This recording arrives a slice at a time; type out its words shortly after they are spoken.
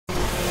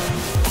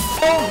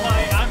Oh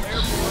my, I'm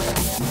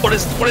airborne.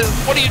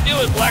 What are you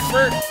doing,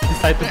 Blackbird?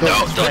 Decide to go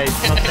No, this don't way.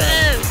 hit Not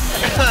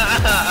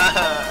that.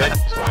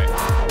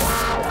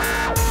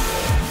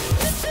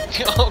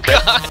 Oh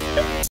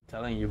god!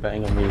 Telling you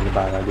betting on me is a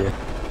bad idea.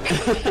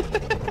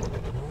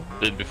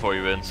 Did before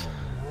you wins.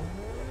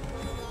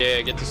 Yeah,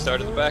 I get to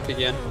start at the back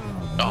again.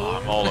 Oh,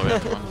 I'm all the way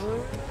up.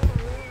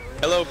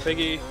 Hello,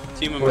 Piggy.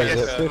 Team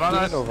America.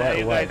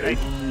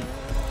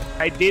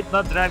 I did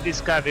not drive this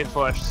car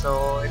before,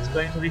 so it's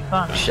going to be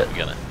fun. Shit, we're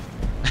gonna.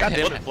 God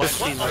damn it, What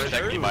Black. What on exactly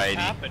earth is my ID?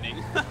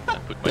 happening?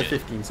 Put The my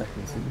 15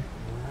 seconds.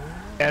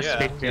 Yes, Yeah,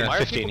 15. why are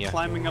 15, people yeah.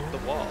 climbing up the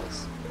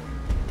walls?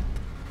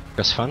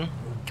 That's fun.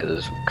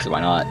 Cause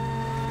why not?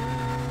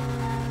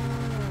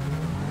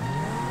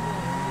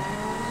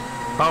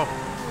 Oh.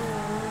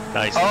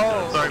 Nice.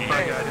 Oh, sorry,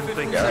 okay. I didn't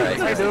think Yeah,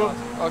 right. I do.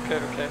 Okay,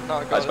 no, I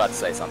I got was it. about to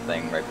say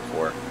something right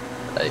before,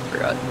 but I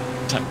forgot.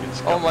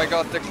 Oh my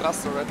god, the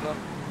cluster right now.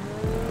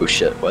 Oh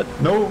shit, what?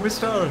 No,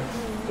 Mr.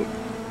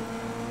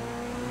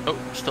 Oh,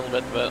 still a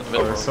bit.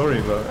 Oh,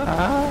 sorry, but...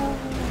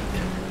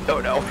 Oh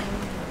no.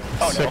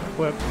 Oh Sick no.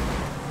 whip.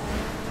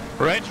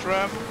 Right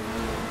ramp.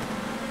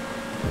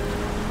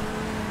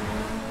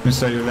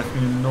 Mister, you left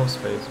me in no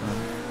space, man.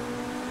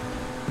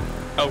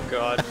 Oh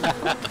god.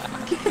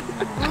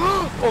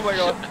 Oh my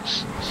god.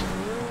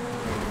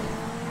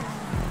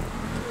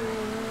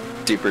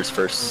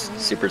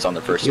 Super's on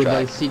the first You track.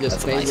 don't see the That's a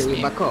space nice and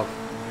you meme. back off.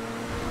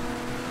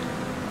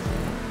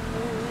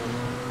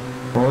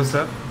 What was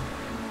that?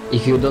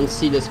 If you don't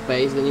see the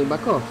space, then you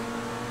back off.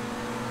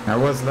 I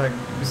was like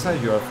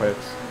beside you, I thought.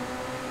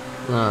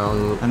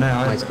 No, And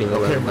I might be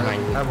okay,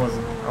 behind me. I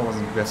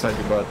wasn't beside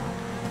you, but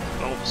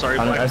Oh, sorry,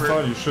 I Blackbird.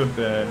 thought you should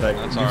like That's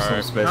leave some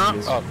alright. space, Huh?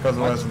 please, Oh, because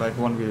otherwise like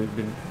one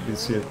will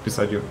see it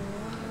beside you.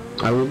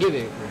 I will give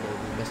it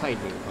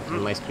beside me, but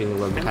my screen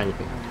will behind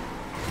me.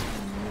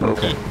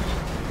 Okay.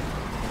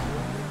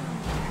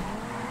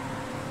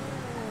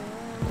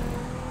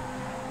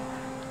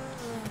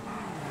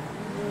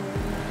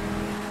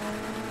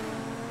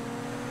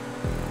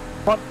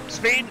 What?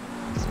 Speed!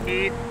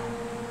 Speed!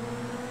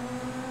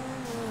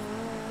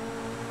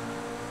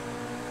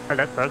 Oh,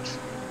 that works.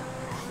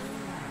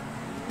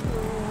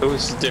 It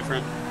was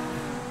different.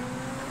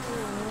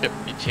 Yep,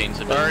 you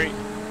changed a bit. Sorry.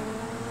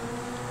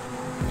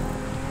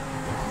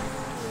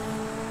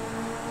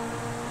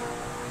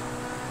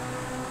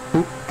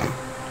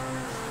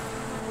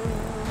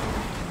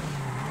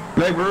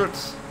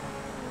 Blackbirds,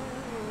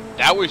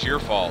 That was your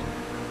fault.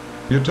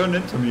 you turned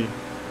into me.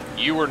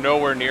 You were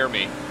nowhere near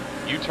me.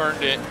 You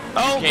turned it.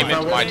 Oh, You came If I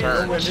into my was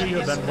turn. nowhere near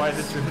you, then why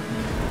did you hit me?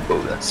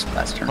 Oh, that's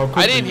fast turn. How could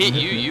I didn't hit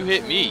hit you. me? You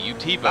hit me. You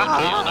T-boned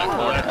me on that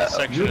corner. Uh,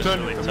 Section You is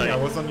turned really into me, I tight.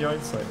 was on your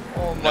inside.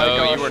 Oh my No,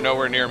 gosh. you were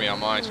nowhere near me on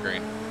my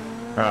screen.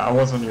 I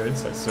was on your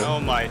inside, so Oh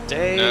my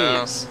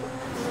days.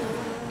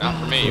 Not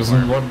for me. You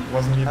wasn't weren't.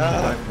 wasn't even a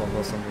live one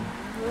or something.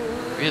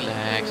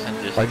 Relax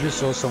and just. I just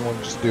saw someone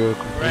just do a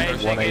complete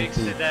Racing 180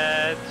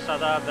 accident,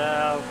 shut up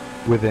now.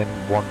 within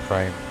one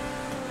frame.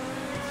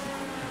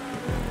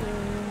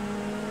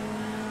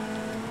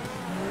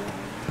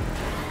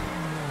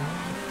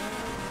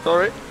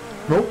 Sorry.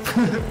 Nope.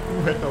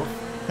 Went off.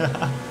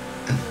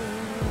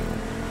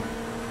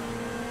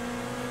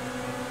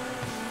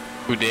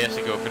 Who dares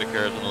to go for the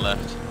curves on the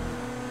left?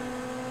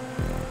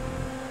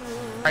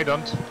 I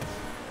don't.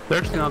 They're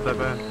actually not that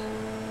bad.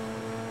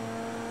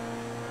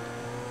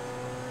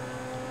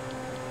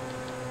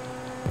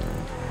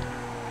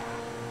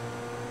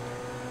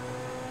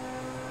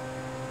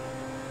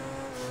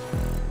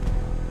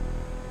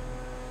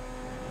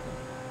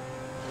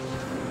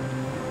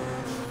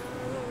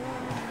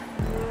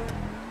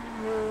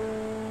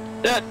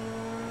 Dead.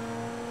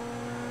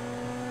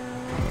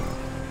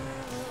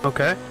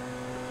 Okay.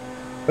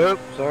 Oh,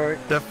 sorry.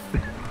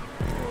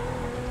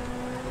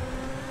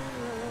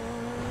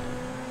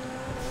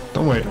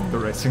 Don't wait on the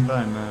racing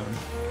line, man.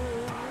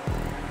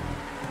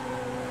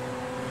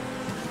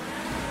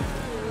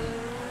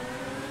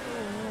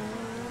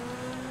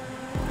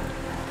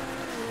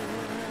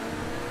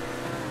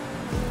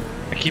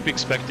 I keep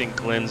expecting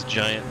Glenn's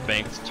giant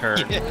banked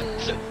turn.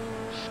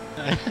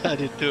 I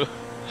did too.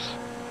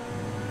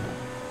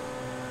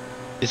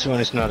 This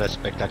one is not as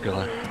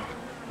spectacular.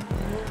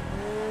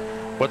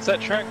 What's that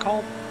track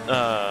called?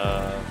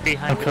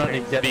 Behind I'm currently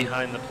the getting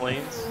Behind the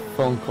Plains?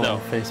 phone call No.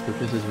 on Facebook.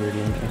 This is really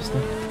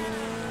interesting.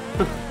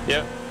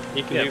 Yep,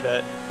 you can Yeah. do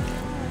that.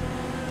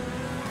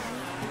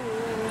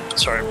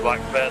 Sorry,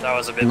 Blackbird, that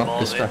was a bit Not ballsy.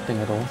 distracting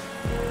at all.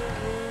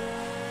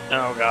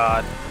 Oh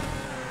god.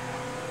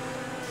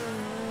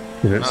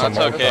 No, it's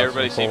okay.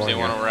 Everybody seems they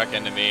want to wreck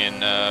into me,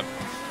 and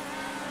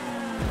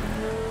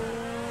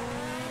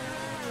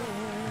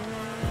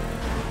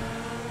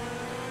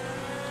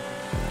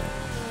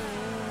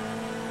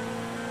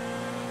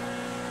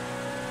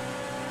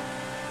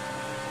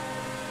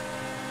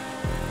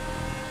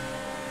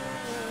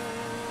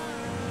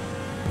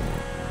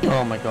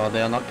Oh my god,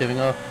 they are not giving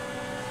up.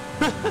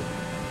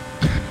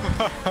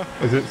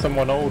 Is it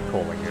someone old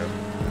calling you?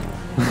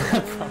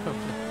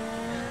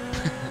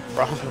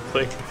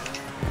 Probably.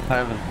 I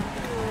haven't.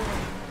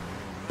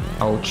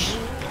 Ouch.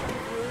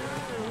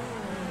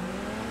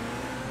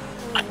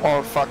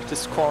 Oh fuck,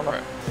 this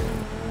corner.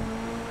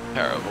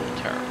 Terrible,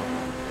 terrible.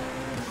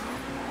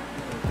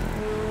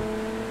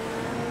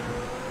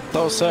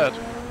 So sad.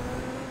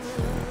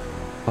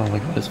 Oh my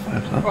god, it's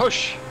 5 now.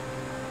 Push!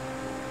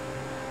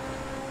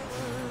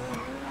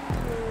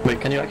 Wait,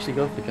 can you actually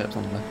go for the curbs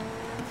on there?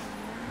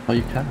 Oh,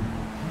 you can.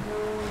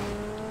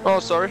 Oh,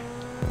 sorry.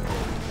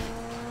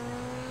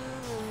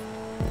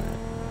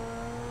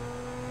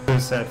 So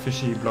sad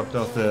Fishy blocked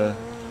off the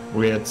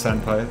weird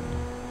sand pile.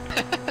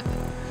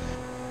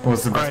 What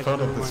was the best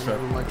part of this trap?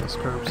 I don't like those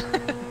curves.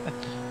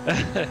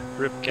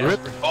 Rip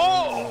Casper.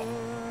 Oh!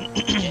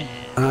 I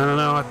don't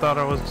know, I thought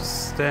I was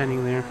just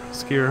standing there,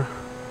 scared.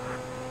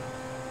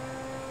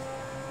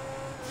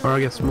 Or I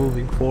guess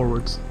moving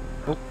forwards.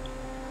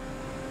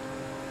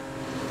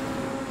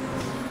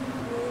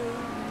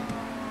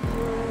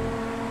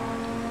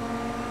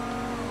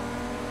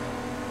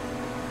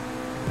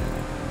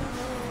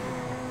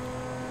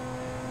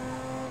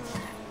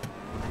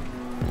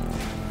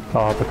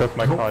 Oh, because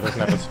my car doesn't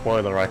have a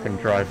spoiler, I can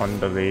drive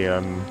under the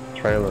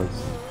trailers.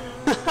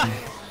 Are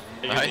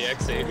you in the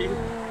X80?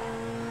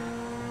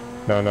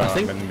 No, I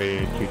think- I'm in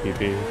the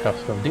GTB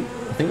custom. I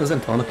think there's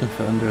Antona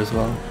confirmed her as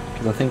well,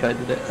 because I think I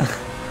did it.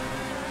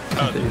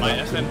 Oh, my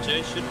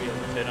FMJ should be able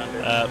to fit under.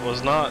 It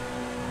was not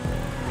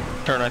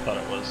turn I thought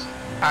it was.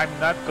 I'm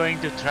not going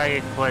to try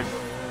it twice.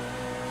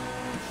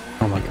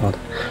 Oh my god.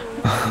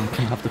 I'm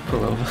gonna have to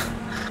pull over.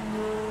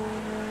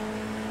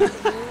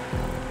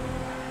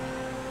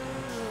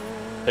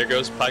 There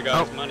goes Pie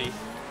Guy's money.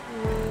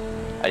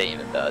 I didn't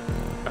even bet.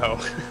 Oh.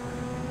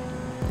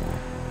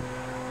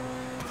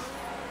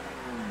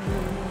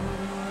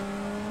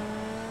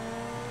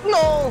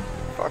 No!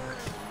 Fuck.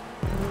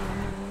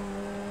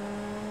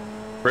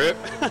 Rip.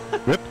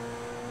 Rip.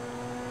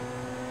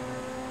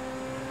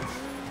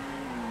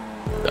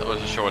 That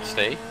was a short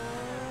stay.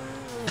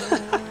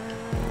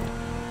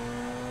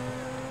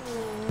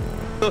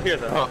 We'll hear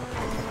that.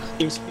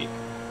 TeamSpeak.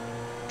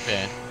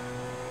 Yeah.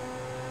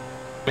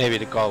 Maybe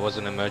the call was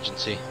an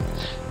emergency.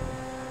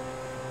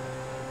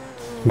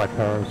 My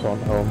parents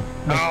aren't home.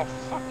 Oh,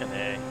 fucking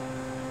A.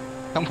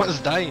 Someone's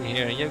dying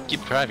here, you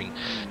keep driving.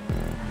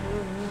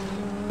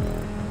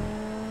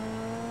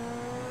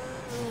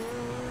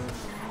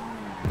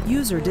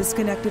 User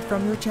disconnected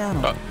from your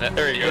channel. Oh,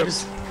 There he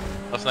goes.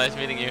 That was nice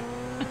meeting you.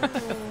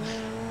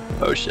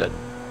 Oh shit.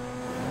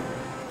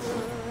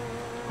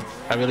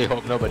 I really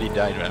hope nobody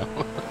died now.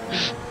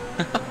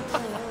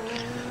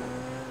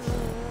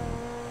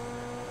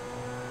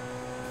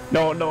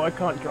 No, I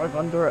can't drive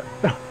under it.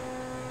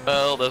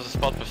 Well, there's a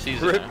spot for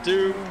Caesar. Rip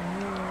Doom.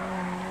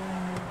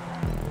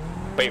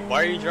 Wait,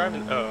 why are you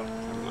driving? Oh,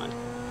 never mind.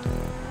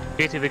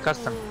 GTV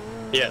custom.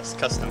 Yes,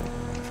 custom.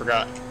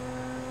 Forgot.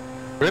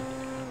 Rip.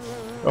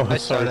 Oh, I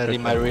saw that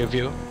in my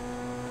review.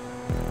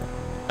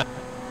 I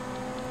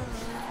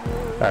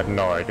had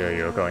no idea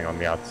you were going on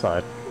the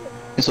outside.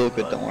 It's all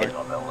good, don't worry.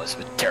 It's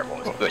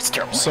terrible. It's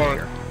terrible.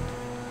 Sorry.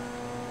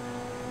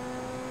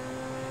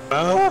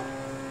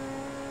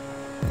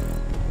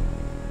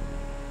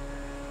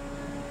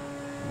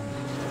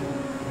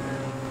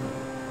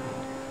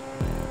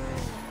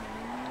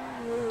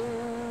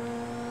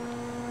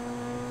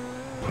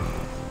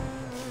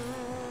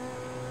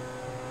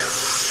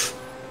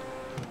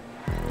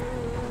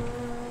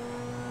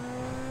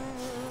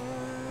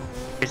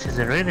 This is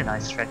a really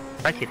nice track.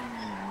 I like it.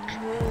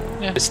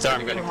 This time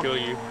I'm gonna kill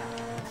you.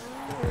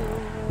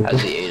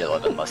 Has the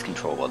 811 less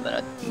controllable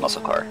than a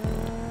muscle car?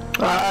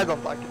 I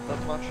don't like it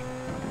that much.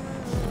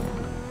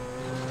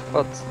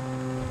 But,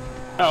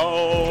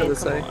 Oh, Should I come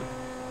say? on.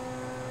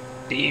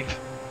 Steve.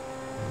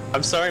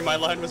 I'm sorry, my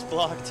line was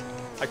blocked.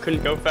 I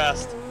couldn't go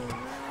fast.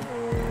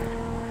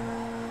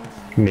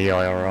 Me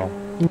IRL.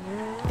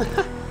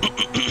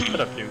 Shut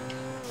up, dude.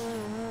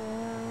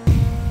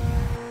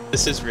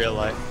 This is real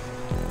life.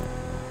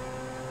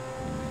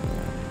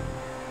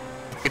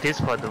 It is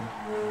for Doom.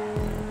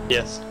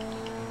 Yes.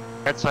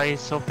 That's why he's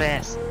so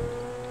fast.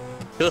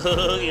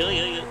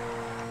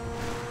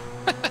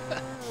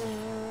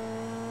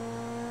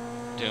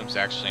 Doom's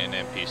actually an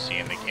NPC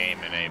in the game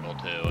and able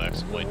to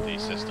exploit the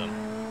system.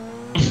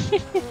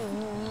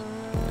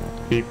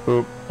 Beep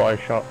boop, buy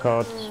shot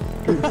cards.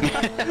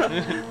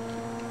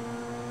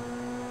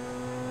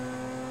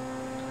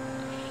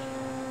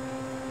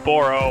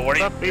 Boro, what are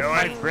Stop you beat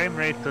my doing? frame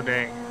rate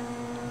today.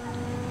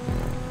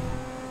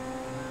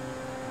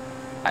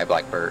 Hi,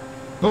 Blackbird.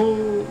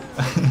 Oh!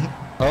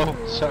 Oh,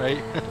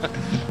 sorry.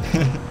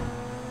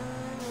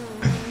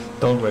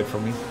 Don't wait for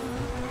me.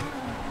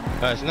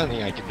 There's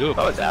nothing I can do What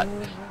about was that?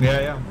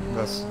 Yeah,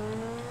 that's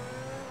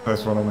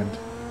what I meant.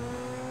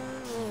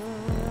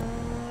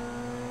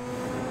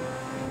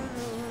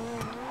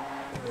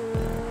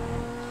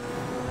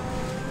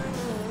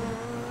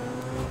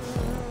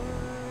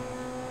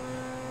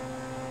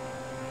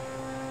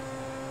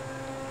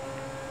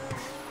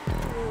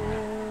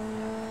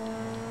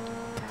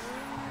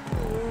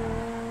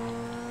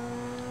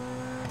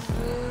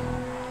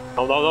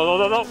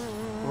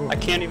 No. I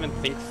can't even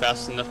think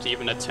fast enough to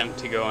even attempt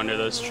to go under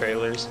those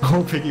trailers.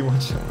 Oh, Piggy,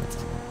 watch out.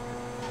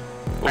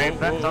 I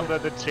went under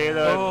the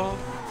trailer,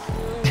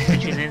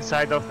 which is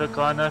inside of the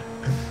corner.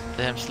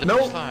 Damn, slip No.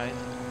 and slide.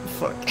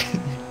 Fuck.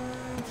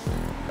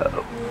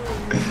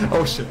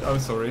 Oh shit, I'm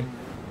sorry.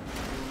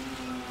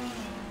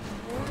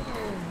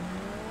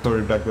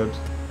 Sorry, Blackbird.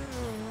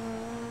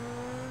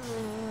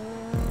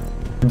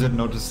 Didn't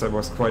notice there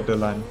was quite a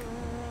line.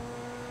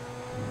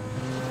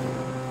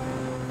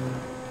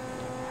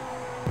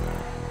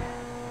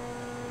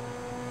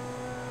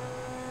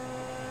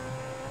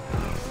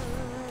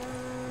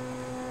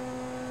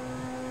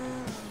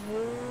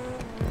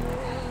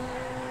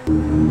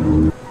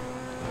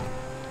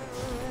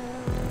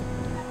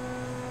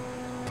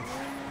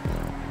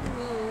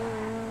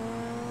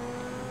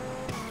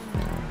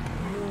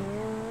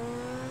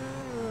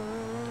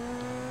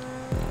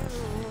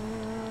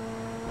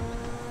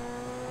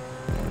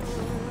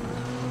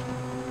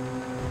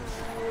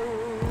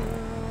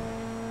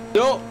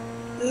 No!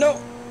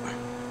 No!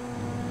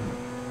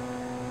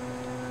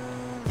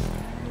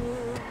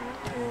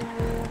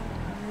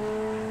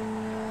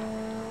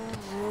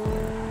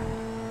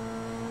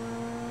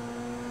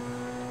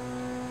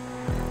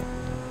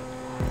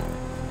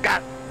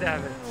 God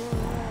damn it.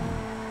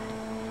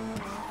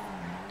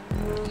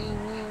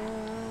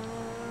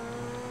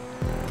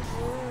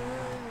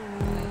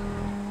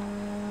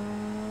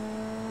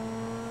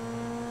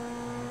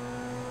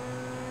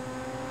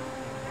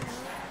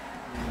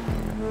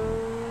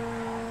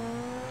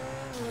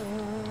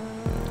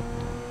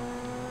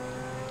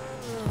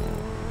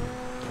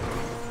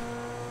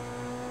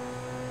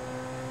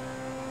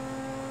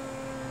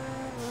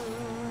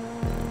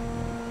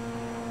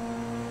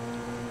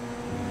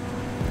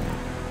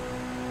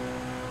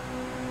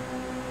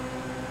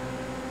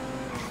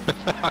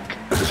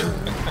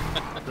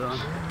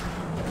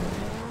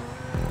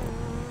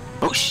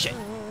 Oh shit!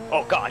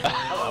 Oh god!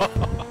 Hello.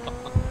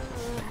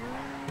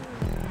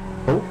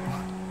 Oh.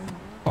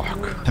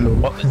 Fuck. Hello.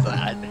 What was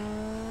that?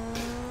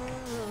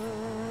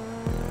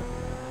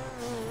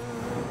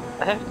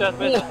 I have to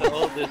admit that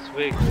all this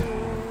week,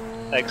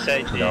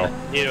 anxiety,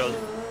 Hero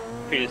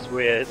feels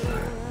weird.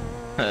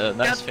 Nice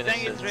God finish.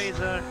 dang it,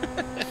 Razor.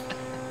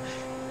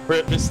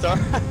 Rip the star.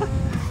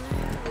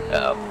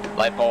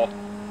 Light ball.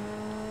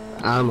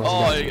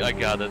 I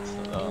got it.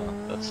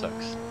 That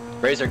sucks.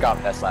 Razor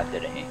got best lap,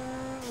 didn't he?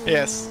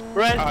 Yes.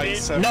 Red Oh, beam.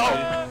 he's so No!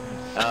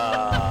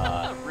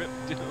 Rip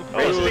Doom. Oh,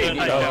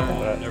 Razor, I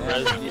no. The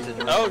res- These are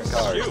the Oh different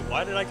cars. shoot!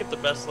 Why did I get the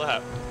best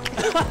lap?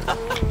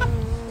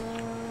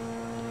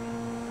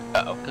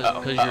 Uh-oh.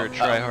 Because you're a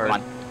tryhard. Come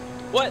on.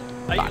 What?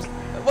 I Fuck. used.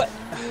 What?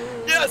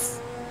 Yes!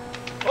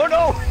 Oh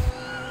no!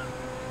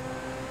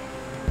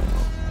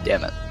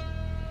 Damn it.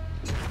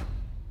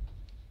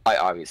 I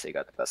obviously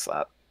got the best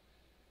lap.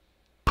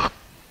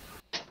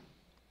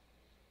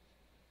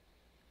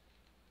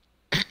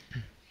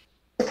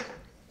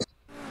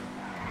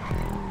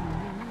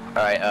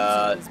 Alright,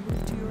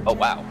 oh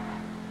wow.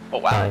 Oh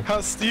wow.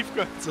 How Steve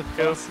got the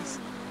fastest.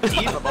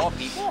 Steve of all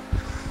people?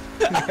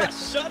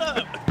 Shut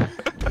up!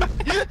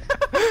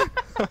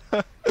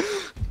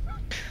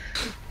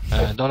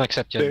 Don't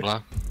accept yet,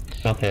 blah.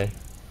 Okay.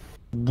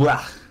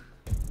 Blah.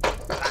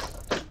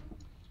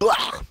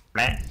 Blah.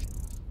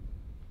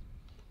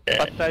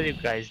 What are you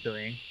guys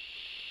doing?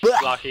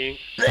 Blocking.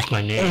 That's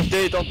my name.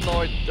 They don't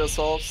know it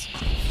themselves.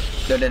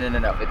 No. We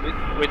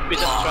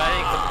just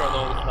trying to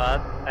control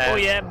that. Oh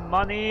yeah,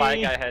 money. My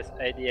guy has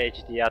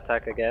ADHD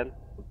attack again.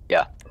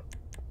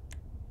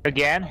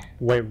 Again?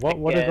 Wait, what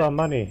is Again. our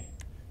money?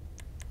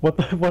 What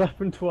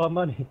happened to our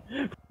money?